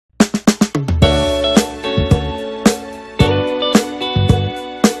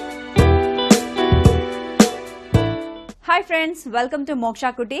Hi friends, welcome to Moksha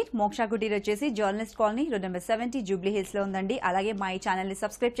Couture. Moksha Couture వచ్చేసి journalist colony road number 70 Jubilee hills లో ఉందండి. అలాగే మా ఈ ఛానల్ ని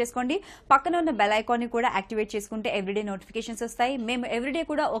సబ్స్క్రైబ్ చేసుకోండి. పక్కన ఉన్న బెల్ ఐకాన్ ని కూడా యాక్టివేట్ చేసుకుంటే ఎవ్రీడే నోటిఫికేషన్స్ వస్తాయి. మేము ఎవ్రీడే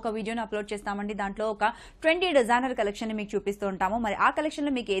కూడా ఒక వీడియోని అప్లోడ్ చేస్తామండి. దాంట్లో ఒక 20 డిజైనర్ కలెక్షన్ ని మీకు చూపిస్తూ ఉంటాము. మరి ఆ కలెక్షన్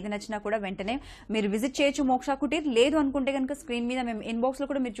లో మీకు ఏది నచ్చినా కూడా వెంటనే మీరు విజిట్ చేయొచ్చు మోక్షా కుటీర్. లేదు అనుకుంటే కనుక స్క్రీన్ మీద మేము ఇన్బాక్స్ లో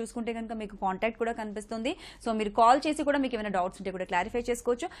కూడా మీరు చూసుకుంటే కనుక మీకు కాంటాక్ట్ కూడా కనిపిస్తుంది. సో మీరు కాల్ చేసి కూడా మీకు ఏమైనా డౌట్స్ ఉంటే కూడా క్లారిఫై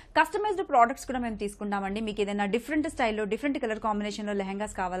చేసుకోవచ్చు. కస్టమైజ్డ్ ప్రొడక్ట్స్ కూడా మేము తీసుకుంటామండి. మీకు ఏదైనా డిఫరెంట్ స్టైల్లో డిఫరెంట్ కలర్ కాంబినేషన్ లో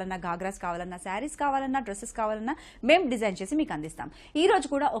లెహంగాస్ కావాలన్నా, గాగ్రాస్ కావాలన్నా, శారీస్ కావాలన్నా, డ్రెస్సెస్ కావాలన్నా మేము డిజైన్ చేసి మీకు అందిస్తాం. ఈ రోజు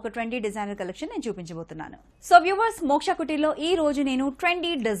కూడా ఒక 20 డిజైనర్ కలెక్షన్ నేను చూపించబోతున్నాను. సో వ్యూవర్స్, మోక్షా కుటీర్ లో ఈ రోజు నేను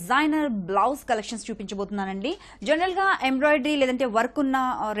 20 డిజైనర్ బ్లౌజ్ కలెక్షన్స్ చూపించబోతున్నానండి. జనరల్ గా ఎంబ్రాయిడరీ లేదంటే వర్క్ ఉన్న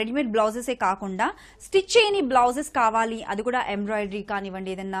రెడీమేడ్ బ్లౌజెస్ కాకుండా స్టిచ్ చేయని బ్లౌజెస్ కావాలి, అది కూడా ఎంబ్రాయిడరీ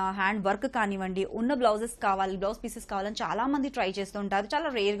కానివ్వండి, ఏదైనా హ్యాండ్ వర్క్ కానివ్వండి, ఉన్న బ్లౌజెస్ కావాలి, బ్లౌజ్ పీసెస్ కావాలని చాలా మంది ట్రై చేస్తూ ఉంటారు. చాలా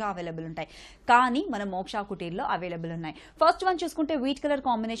రేర్ గా అవైలబుల్ ఉంటాయి, కానీ మన మోక్షా కుటీర్ లో అవైలబుల్ ఉన్నాయి. ఫస్ట్ వన్ చూసుకుంటే వీట్ కలర్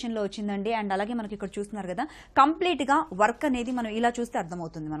కాంబినేషన్ లో వచ్చిందండి. అండ్ అలాగే మనకి ఇక్కడ చూస్తున్నారు కదా, కంప్లీట్ గా వర్క్ అనేది మనం ఇలా చూస్తే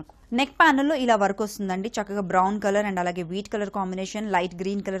అర్థమవుతుంది. మనకు నెక్ ప్యానల్ లో ఇలా వర్క్ వస్తుందండి. చక్కగా బ్రౌన్ కలర్ అండ్ అలాగే wheat colour combination, light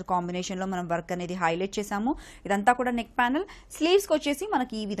green colour combination లో మనం వర్క్ అనేది హైలైట్ చేసాము. ఇదంతా కూడా నెక్ ప్యానల్. స్లీవ్స్ కి వచ్చేసి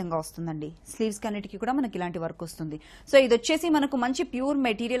మనకి ఈ విధంగా వస్తుందండి. స్లీవ్స్ కన్నిటికి కూడా మనకి ఇలాంటి వర్క్ వస్తుంది. సో ఇది వచ్చేసి మనకు మంచి ప్యూర్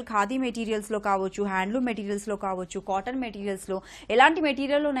మెటీరియల్, ఖాదీ మెటీరియల్స్ లో కావచ్చు, హ్యాండ్లూమ్ మెటీరియల్స్ లో కావచ్చు, కాటన్ మెటీరియల్స్ లో, ఎలాంటి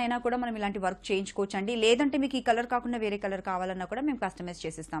మెటీరియల్ లోనైనా కూడా మనం ఇలాంటి వర్క్ చేయించుకోవచ్చు అండి. లేదంటే మీకు ఈ కలర్ కాకుండా వేరే కలర్ కావాలన్నా కూడా మేము customise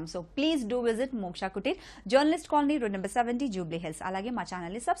చేసిస్తాం. So please do visit Moksha Kutir, journalist colony, road number 70, Jubilee hills. అలాగే మా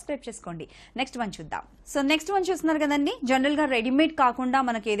ఛానల్ ని సబ్స్క్రైబ్ చేసుకోండి. నెక్స్ట్ వన్ చూద్దాం. సో నెక్స్ట్ వన్ చూస్తున్నారు కదండి, జనరల్ గా రెడీమేడ్ కాకుండా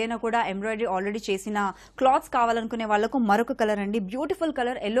మనకి ఏదైనా కూడా ఎంబ్రాయిడరీ ఆల్రెడీ చేసిన క్లాత్స్ కావాలనుకునే వాళ్ళకు మరొక కలర్ అండి. బ్యూటిఫుల్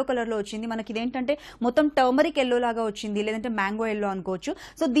కలర్, ఎల్లో కలర్ లో వచ్చింది. మనకి ఇదేంటంటే మొత్తం టర్మరిక్ ఎల్లో లాగా వచ్చింది, లేదంటే మ్యాంగో ఎల్లో అనుకోవచ్చు.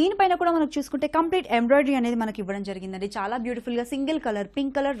 సో దీనిపైన కూడా మనకు చూసుకుంటే కంప్లీట్ ఎంబ్రాయిడరీ అనేది మనకి ఇవ్వడం జరిగిందండి. చాలా బ్యూటిఫుల్ గా single colour,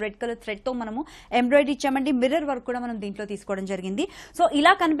 pink colour, red colour thread తో మనము ఎంబ్రాయిడరీ ఇచ్చామండి. మిర్రర్ వర్క్ కూడా మనం దీంట్లో తీసుకోవడం జరిగింది. సో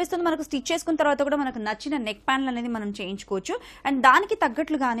ఇలా కనిపిస్తుంది. మనకు స్టిచ్ చేసుకున్న తర్వాత కూడా మనకు నచ్చిన నెక్ ప్యానల్ అనేది మనం చేయించుకోవచ్చు. అండ్ దానికి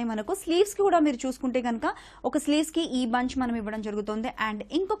తగ్గట్లుగానే మనకు స్లీవ్స్ కి కూడా మీరు చూసుకుంటే కనుక ఒక స్లీవ్స్ కి ఈ బంచ్ మనం ఇవ్వడం జరుగుతుంది. అండ్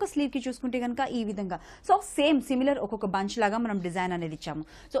ఇంకొక స్లీవ్ కి చూసుకుంటే కనుక ఈ విధంగా, సో సేమ్ సిమిలర్ ఒక్కొక్క బంచ్ లాగా మనం డిజైన్ అనేది ఇచ్చాము.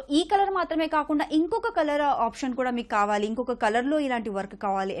 సో ఈ కలర్ మాత్రమే కాకుండా ఇంకొక కలర్ ఆప్షన్ కూడా మీకు కావాలి, ఇంకొక కలర్ లో ఇలాంటి వర్క్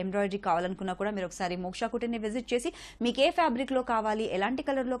కావాలి, ఎంబ్రాయిడరీ కావాలనుకున్నా కూడా మీరు ఒకసారి మోక్షా కుటీర్ ని విజిట్ చేసి మీకు ఏ ఫ్యాబ్రిక్ లో కావాలి, ఎలాంటి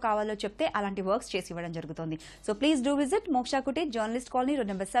కలర్ లో కావాలో చెప్తే అలాంటి వర్క్స్ చేసి ఇవ్వడం జరుగుతుంది. So please do visit Moksha Kutir, journalist colony,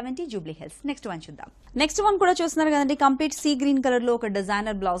 road number 70, Jubilee hills. Next one చూద్దాం. నెక్స్ట్ వన్ కూడా చూస్తున్నారు కదండి, కంప్లీట్ సీ గ్రీన్ కలర్ లో ఒక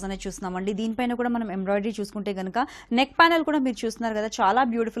డిజైనర్ బ్లౌజ్ అనేది చూస్తున్నామండి. దీనిపైన కూడా మనం ఎంబ్రాయిడరీ చూసుకుంటే కనుక నెక్ ప్యానల్ కూడా మీరు చూస్తున్నారు కదా, చాలా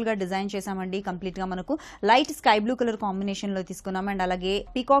బ్యూటిఫుల్ గా డిజైన్ చేసామండి. కంప్లీట్ గా మనకు light sky blue colour combination లో తీసుకున్నాము. అండ్ అలాగే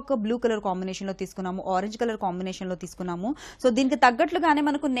పీకాక్ బ్లూ కలర్ కాంబినేషన్ లో తీసుకున్నాము, ఆరెంజ్ కలర్ కాంబినేషన్ లో తీసుకున్నాము. సో దీనికి తగ్గట్లుగానే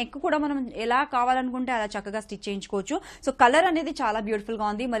మనకు నెక్ కూడా మనం ఎలా కావాలనుకుంటే అలా చక్కగా స్టిచ్ చేయించుకోవచ్చు. సో కలర్ అనేది చాలా బ్యూటిఫుల్ గా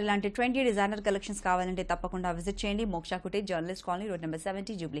ఉంది. మరి ఇలాంటి 20 డిజైనర్ కలెక్షన్స్ కావాలంటే తప్పకుండా విజిట్ చేయండి Moksha Kutir, journalist colony, road number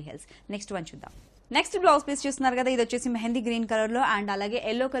 70, Jubilee hills. Next one చూద్దాం. నెక్స్ట్ బ్లౌజ్ పీస్ చూస్తున్నారు కదా, ఇది వచ్చేసి మెహందీ గ్రీన్ కలర్ లో అండ్ అలాగే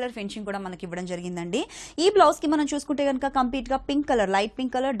ఎల్లో కలర్ ఫినిషింగ్ కూడా మనకి ఇవ్వడం జరిగిందండి. ఈ బ్లౌజ్ కి మనం చూసుకుంటే కనుక కంప్లీట్ గా pink colour, light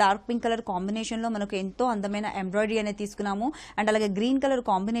pink colour, dark pink colour combination లో మనకు ఎంతో అందమైన ఎంబ్రాయిడరీ అనేది తీసుకున్నాము. అండ్ అలాగే గ్రీన్ కలర్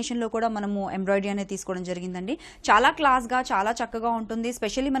కాంబినేషన్ లో కూడా మనము ఎంబ్రాయిడరీ అనేది తీసుకోవడం జరిగిందండి. చాలా క్లాస్ గా, చాలా చక్కగా ఉంటుంది.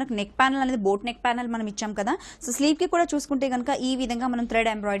 స్పెషల్లీ మనకు నెక్ ప్యానల్ అనేది బోట్ నెక్ ప్యానల్ మనం ఇచ్చాం కదా. సో స్లీవ్ కి కూడా చూసుకుంటే కనుక ఈ విధంగా మనం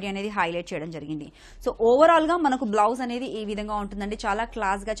థ్రెడ్ ఎంబ్రాయిడరీ అనేది హైలైట్ చేయడం జరిగింది. సో ఓవరాల్ గా మనకు బ్లౌజ్ అనేది ఈ విధంగా ఉంటుందండి. చాలా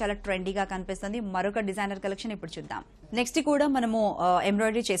క్లాస్ గా, చాలా ట్రెండీగా కనిపిస్తుంది. మరొక డిజైనర్ కలెక్షన్ ఇప్పుడు చూద్దాం. నెక్స్ట్ కూడా మనము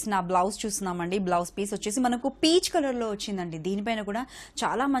ఎంబ్రాయిడరీ చేసిన బ్లౌజ్ చూస్తున్నామండి. బ్లౌజ్ పీస్ వచ్చేసి మనకు పీచ్ కలర్ లో వచ్చిందండి. దీనిపైన కూడా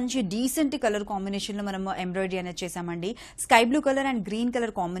చాలా మంచి డీసెంట్ కలర్ కాంబినేషన్ లో మనము ఎంబ్రాయిడరీ అనేది చేసామండి. Sky blue colour and green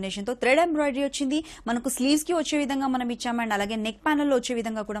colour combination తో థ్రెడ్ ఎంబ్రాయిడరీ వచ్చింది. మనకు స్లీవ్స్ కి వచ్చే విధంగా మనం ఇచ్చామండి. అలాగే నెక్ ప్యానల్ లో వచ్చే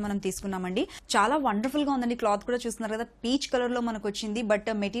విధంగా కూడా మనం తీసుకున్నామండి. చాలా వండర్ఫుల్ గా ఉందండి. క్లాత్ కూడా చూస్తున్నారు కదా, పీచ్ కలర్ లో మనకు వచ్చింది.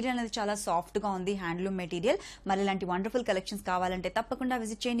 బట్ మెటీరియల్ అనేది చాలా సాఫ్ట్ గా ఉంది, హ్యాండ్లూమ్ మెటీరియల్. మరి ఇలాంటి వండర్ఫుల్ కలెక్షన్స్ కావాలంటే తప్పకుండా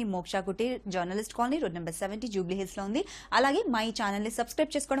విజిట్ చేయండి Moksha Kutir, journalist colony, road number 70, Jubilee hills లో ఉంది. అలాగే మా ఈ ఛానల్ ని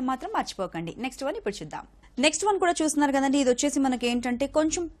సబ్స్క్రైబ్ చేసుకోవడం మాత్రం మర్చిపోకండి. నెక్స్ట్ వన్ ఇప్పుడు చూద్దాం. నెక్స్ట్ వన్ కూడా చూస్తున్నారు కదండి, ఇది వచ్చేసి మనకి ఏంటంటే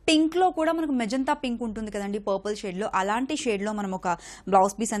కొంచెం పింక్ లో కూడా మనకు మెజంతా పింక్ ఉంటుంది కదండి, పర్పుల్ షేడ్ లో, అలాంటి షేడ్ లో మనం ఒక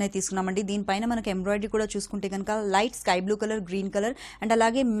బ్లౌజ్ పీస్ అనేది తీసుకున్నామండి. దీనిపైన మనకు ఎంబ్రాయిడరీ కూడా చూసుకుంటే కనుక light sky blue colour, green colour and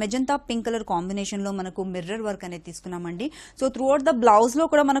అలాగే మెజంతా పింక్ కలర్ కాంబినేషన్ లో మనకు మిర్రర్ వర్క్ అనేది తీసుకున్నామండి. So through out the blouse లో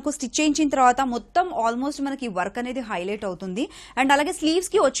కూడా మనకు స్టిచ్ చేయించిన తర్వాత మొత్తం ఆల్మోస్ట్ మనకి వర్క్ అనేది హైలైట్ అవుతుంది. అండ్ అలాగే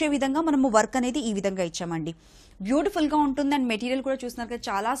స్లీవ్స్ కి వచ్చే విధంగా మనము వర్క్ అనేది ఈ విధంగా ఇచ్చామండి. బ్యూటిఫుల్ గా ఉంటుంది అండ్ మెటీరియల్ కూడా చూస్తున్నారు కదా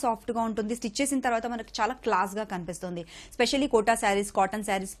చాలా సాఫ్ట్ గా ఉంటుంది. స్టిచ్ చేసిన తర్వాత మనకు చాలా క్లాస్ గా కనిపిస్తుంది. Specially quota saris, cotton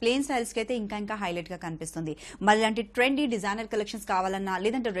saris, plain saris కి అయితే ఇంకా హైలైట్ గా కనిపిస్తుంది. మళ్ళీ అంటే ట్రెండీ డిజైనర్ కలెక్షన్స్ కావాలన్నా,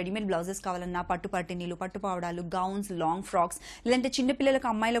 లేదంటే రెడీమేడ్ బ్లౌజెస్ కావాలన్నా, పట్టు పట్టినీలు, పట్టు పావడాలు, గౌన్స్, లాంగ్ ఫ్రాక్స్, లేదంటే చిన్న పిల్లలకు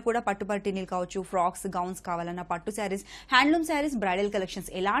అమ్మాయిలకు కూడా పట్టు పట్టినీలు కావచ్చు, ఫ్రాక్స్, గౌన్స్ కావాలన్నా, పట్టు saris, handloom saris, bridal collections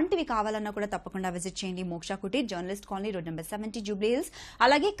ఎలాంటివి కావాలన్నా కూడా తప్పకుండా విజిట్ చేయండి. మోక్ష Kutir, journalist colony, road number 70, Jubilee hills.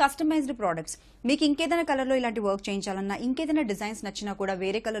 అలాగే కస్టమైజ్డ్ ప్రొడక్ట్స్, మీకు ఇంకేదైనా కలర్ లో ఇలాంటి వర్క్ చేయించాలన్నా, ఇంకేదైనా డిజైన్స్ నచ్చినా కూడా,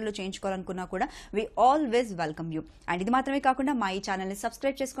 వేరే కలర్ లో చేయించుకోవాలనుకున్నా కూడా we always welcome you. And ఇది మాత్రమే కాకుండా మా ఈ ఛానల్ ని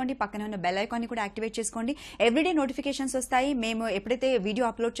సబ్స్క్రైబ్ చేసుకోండి, పక్కన ఉన్న బెల్ ఐకాన్ ని కూడా యాక్టివేట్ చేసుకోండి. ఎవ్రీడే నోటిఫికేషన్స్ వస్తాయి. మేము ఎప్పుడైతే వీడియో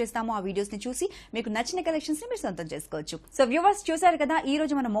అప్లోడ్ చేస్తామో ఆ వీడియోస్ ని చూసి మీకు నచ్చిన కలెక్షన్స్ ని మీరు సొంతం చేసుకోవచ్చు. సో వ్యూవర్స్ చూసారు కదా, ఈ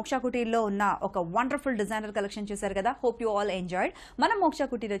రోజు మన మోక్ష కుటీర్ లో ఉన్న ఒక వండర్ఫుల్ డిజైనర్ కలెక్షన్ చూసారు కదా. Hope you all enjoyed. మన మోక్ష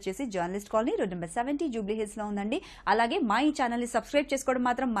కుటీర్ వచ్చేసి journalist colony, road number 70, Jubilee hills లో ఉందండి. అలాగే మా ఈ ఛానల్ ని సబ్స్క్రైబ్ చేసుకోవడం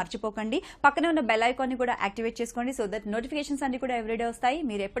మాత్రం మర్చిపోకండి. పక్కనే ఉన్న బెల్ ఐకాన్ ని కూడా యాక్టివేట్ చేసుకోండి. సో దట్ నోటిఫికేషన్స్ అన్ని కూడా ఎవ్రీడే వస్తాయి.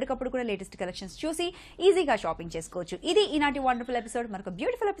 మీరు ఎప్పటికప్పుడు కూడా లేటెస్ట్ కలెక్షన్స్ చూసి ఈజీగా షాపింగ్ చేసుకోవచ్చు. ఇది ఈనాటి వండర్ఫుల్ ఎపిసోడ్. మరొక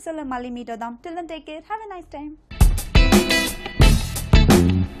బ్యూటిఫుల్ ఎపిసోడ్ లో మళ్ళీ మీట్ అవుదాం. Till then take care, have a nice time.